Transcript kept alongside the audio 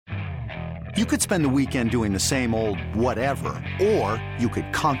You could spend the weekend doing the same old whatever, or you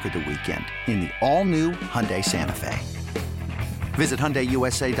could conquer the weekend in the all-new Hyundai Santa Fe. Visit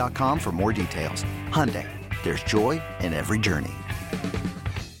HyundaiUSA.com for more details. Hyundai, there's joy in every journey.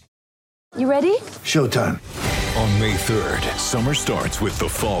 You ready? Showtime. On May 3rd, summer starts with The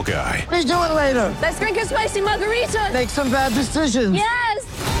Fall Guy. Let's do it later. Let's drink a spicy margarita. Make some bad decisions. Yes!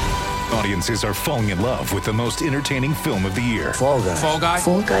 Audiences are falling in love with the most entertaining film of the year. Fall Guy. Fall Guy?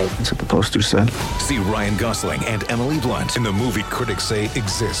 Fall guy. That's what the poster said. See Ryan Gosling and Emily Blunt in the movie critics say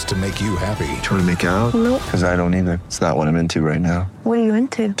exists to make you happy. Trying to make it out? Nope. Because I don't either. It's not what I'm into right now. What are you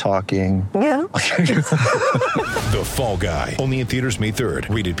into? Talking. Yeah. The Fall Guy. Only in theaters May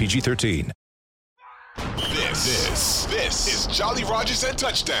 3rd. Rated PG-13. This is Jolly Rogers and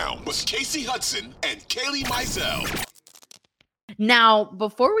Touchdown with Casey Hudson and Kaylee Mizell. Now,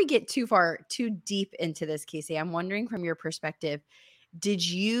 before we get too deep into this, Casey, I'm wondering from your perspective,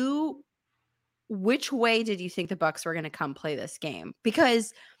 which way did you think the Bucs were going to come play this game?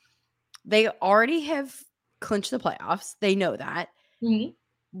 Because they already have clinched the playoffs. They know that.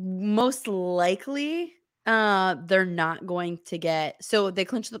 Mm-hmm. Most likely, they're not going to get. So they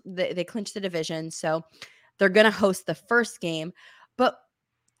clinched the division. So they're going to host the first game, but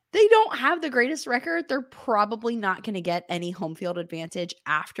they don't have the greatest record. They're probably not going to get any home field advantage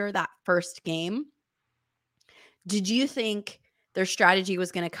after that first game. Did you think their strategy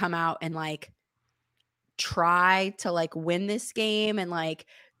was going to come out and like try to like win this game and like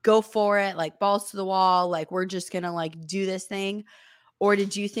go for it, like balls to the wall, like we're just going to like do this thing? Or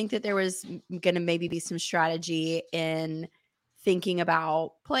did you think that there was going to maybe be some strategy in thinking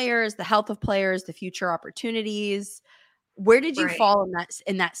about players, the health of players, the future opportunities? Where did you fall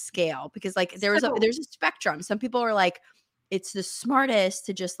in that scale? Because like there's a spectrum. Some people are like, it's the smartest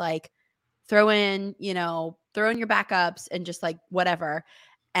to just like throw in your backups and just like whatever.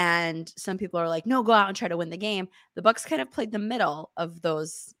 And some people are like, no, go out and try to win the game. The Bucs kind of played the middle of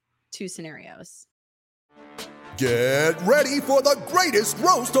those two scenarios. Get ready for the greatest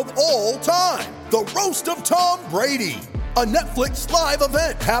roast of all time. The Roast of Tom Brady. A Netflix live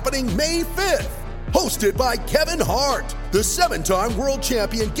event happening May 5th. Hosted by Kevin Hart, the 7-time world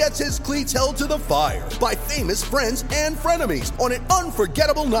champion gets his cleats held to the fire by famous friends and frenemies on an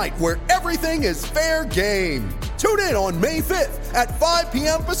unforgettable night where everything is fair game. Tune in on May 5th at 5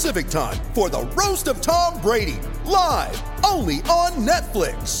 p.m. Pacific time for the Roast of Tom Brady, live only on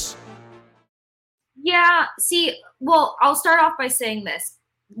Netflix. Yeah, I'll start off by saying this.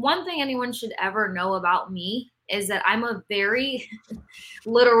 One thing anyone should ever know about me is that I'm a very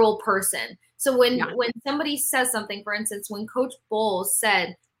literal person. So when somebody says something, for instance, when Coach Bowles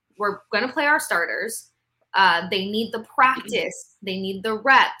said, we're going to play our starters, they need the practice, they need the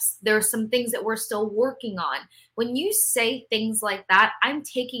reps, there's some things that we're still working on. When you say things like that, I'm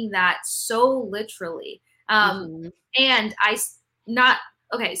taking that so literally.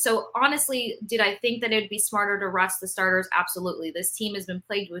 So honestly, did I think that it would be smarter to rest the starters? Absolutely. This team has been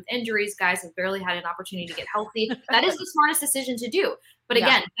plagued with injuries. Guys have barely had an opportunity to get healthy. That is the smartest decision to do. But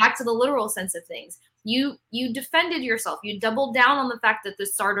again, back to the literal sense of things. You defended yourself. You doubled down on the fact that the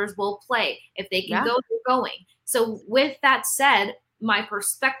starters will play. If they can go, they're going. So with that said, my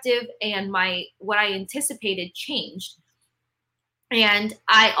perspective and what I anticipated changed. And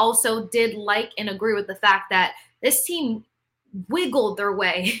I also did like and agree with the fact that this team wiggled their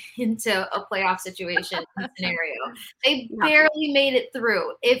way into a playoff situation scenario. They barely made it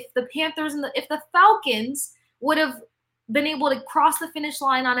through. If the Panthers if the Falcons would have been able to cross the finish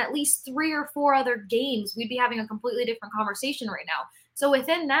line on at least 3 or 4 other games, we'd be having a completely different conversation right now. So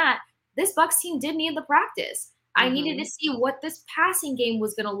within that, this Bucs team did need the practice. I needed to see what this passing game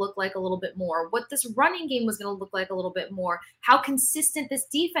was going to look like a little bit more, what this running game was going to look like a little bit more, how consistent this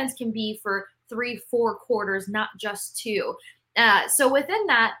defense can be for 3-4 quarters, not just 2. So within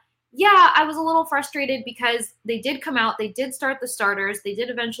that, I was a little frustrated because they did come out, they did start the starters, they did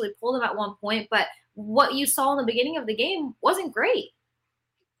eventually pull them at one point, but what you saw in the beginning of the game wasn't great.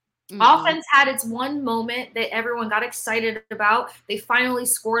 Offense had its one moment that everyone got excited about. They finally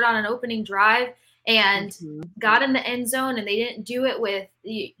scored on an opening drive and got in the end zone, and they didn't do it with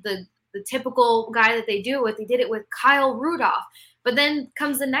the typical guy that they do it with. They did it with Kyle Rudolph. But then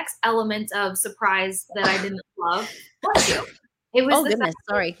comes the next element of surprise that I didn't love. Bless you. It was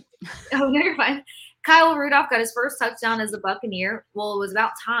sorry. Oh, no, you're fine. Kyle Rudolph got his first touchdown as a Buccaneer. Well, it was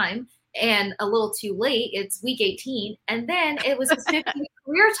about time and a little too late. It's week 18. And then it was his 50th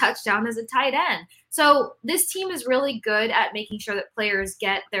career touchdown as a tight end. So this team is really good at making sure that players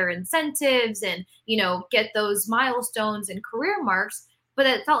get their incentives and, get those milestones and career marks. But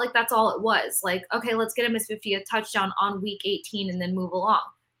it felt like that's all it was. Like, okay, let's get him his 50th touchdown on week 18 and then move along.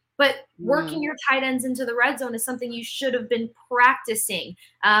 But working your tight ends into the red zone is something you should have been practicing.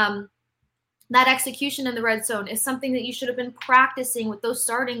 That execution in the red zone is something that you should have been practicing with those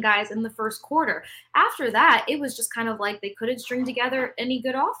starting guys in the first quarter. After that, it was just kind of like they couldn't string together any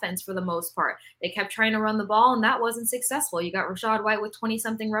good offense for the most part. They kept trying to run the ball, and that wasn't successful. You got Rachaad White with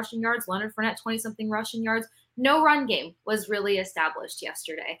 20-something rushing yards, Leonard Fournette 20-something rushing yards. No run game was really established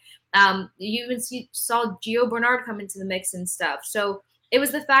yesterday. You even saw Gio Bernard come into the mix and stuff. So it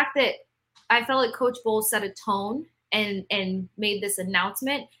was the fact that I felt like Coach Bowles set a tone and made this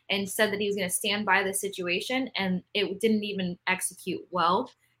announcement and said that he was going to stand by the situation, and it didn't even execute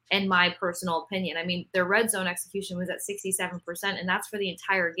well, in my personal opinion. I mean, their red zone execution was at 67%, and that's for the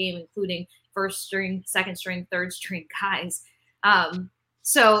entire game, including first string, second string, third string guys.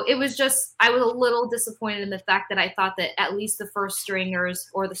 So it was just, I was a little disappointed in the fact that I thought that at least the first stringers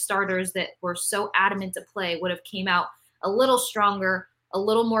or the starters that were so adamant to play would have came out a little stronger, a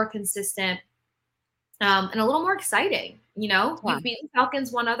little more consistent, and a little more exciting. You know, you've beaten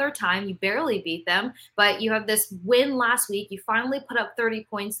Falcons one other time. You barely beat them, but you have this win last week. You finally put up 30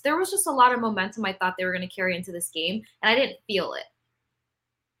 points. There was just a lot of momentum I thought they were going to carry into this game, and I didn't feel it.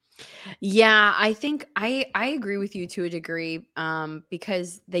 Yeah, I think I agree with you to a degree,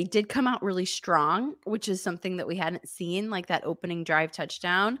 because they did come out really strong, which is something that we hadn't seen, like that opening drive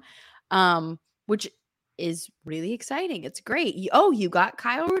touchdown, which is really exciting. It's great. You got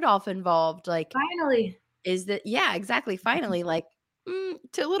Kyle Rudolph involved. Like, finally, yeah, exactly. Finally, like,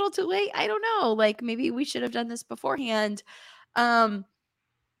 too little, too late. I don't know. Like, maybe we should have done this beforehand. But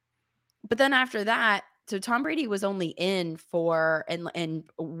then after that, so Tom Brady was only in for, and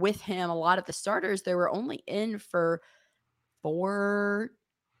with him, a lot of the starters, they were only in for 4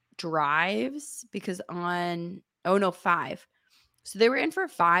 drives because 5. So they were in for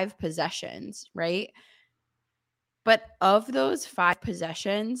 5 possessions, right? But of those 5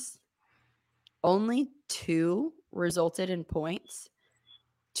 possessions, only 2 resulted in points.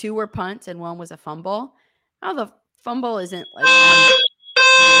 2 were punts and 1 was a fumble. Now the fumble isn't like on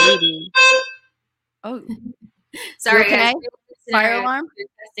Brady. Oh, sorry, okay? Fire alarm?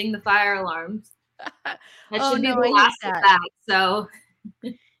 Testing the fire alarms. That Oh, should be no, the I hate last of that. that. So,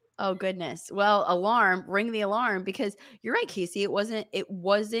 oh goodness. Well, ring the alarm, because you're right, Casey. It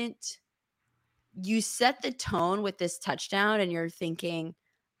wasn't. You set the tone with this touchdown, and you're thinking,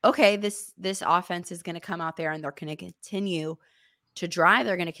 okay, this offense is going to come out there and they're going to continue to drive.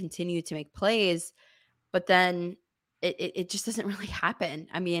 They're going to continue to make plays, but then it just doesn't really happen.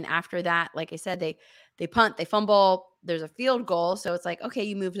 I mean, after that, like I said, they punt, they fumble, there's a field goal. So it's like, okay,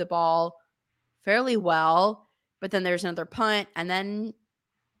 you moved the ball fairly well, but then there's another punt. And then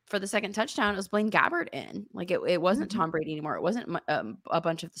for the second touchdown, it was Blaine Gabbert in. Like it wasn't Tom Brady anymore. It wasn't a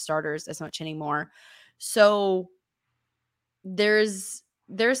bunch of the starters as much anymore. So there's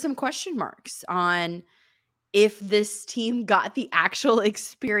some question marks on if this team got the actual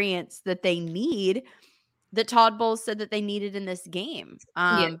experience that they need, that Todd Bowles said that they needed in this game.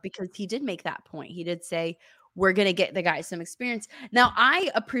 Because he did make that point. He did say, we're going to get the guys some experience. Now,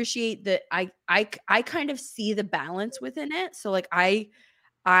 I appreciate that. I kind of see the balance within it. So like,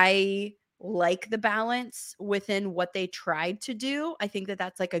 I like the balance within what they tried to do. I think that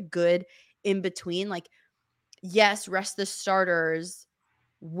that's like a good in between. Like, yes, rest the starters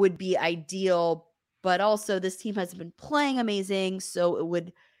would be ideal, but also this team hasn't been playing amazing. So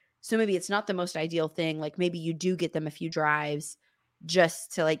maybe it's not the most ideal thing. Like maybe you do get them a few drives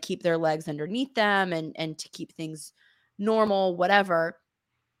just to like keep their legs underneath them and to keep things normal, whatever.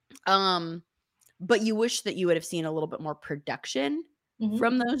 But you wish that you would have seen a little bit more production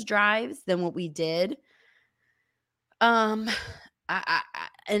from those drives than what we did. I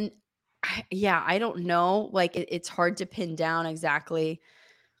don't know. Like it's hard to pin down exactly.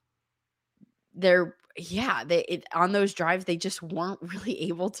 On those drives, they just weren't really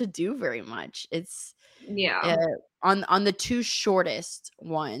able to do very much. It's on the 2 shortest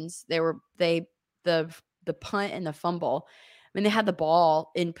ones, the punt and the fumble. I mean, they had the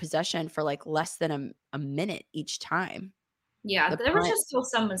ball in possession for like less than a minute each time. Yeah, there were just still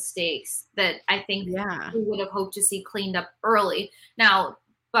some mistakes that I think we would have hoped to see cleaned up early. Now,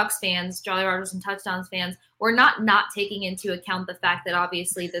 Bucs fans, Jolly Rogers and Touchdowns fans, we're not taking into account the fact that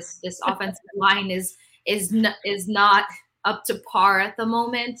obviously this offensive line is not up to par at the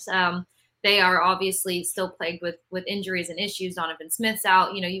moment. They are obviously still plagued with injuries and issues. Donovan Smith's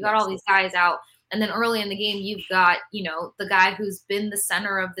out. You know, you got all these guys out. And then early in the game, you've got, you know, the guy who's been the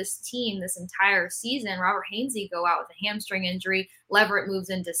center of this team this entire season, Robert Hainsey, go out with a hamstring injury. Leverett moves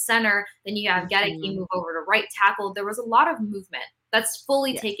into center. Then you have Gedeke move over to right tackle. There was a lot of movement that's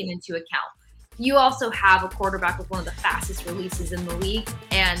fully taken into account. you also have a quarterback with one of the fastest releases in the league,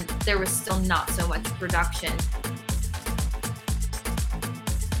 and there was still not so much production.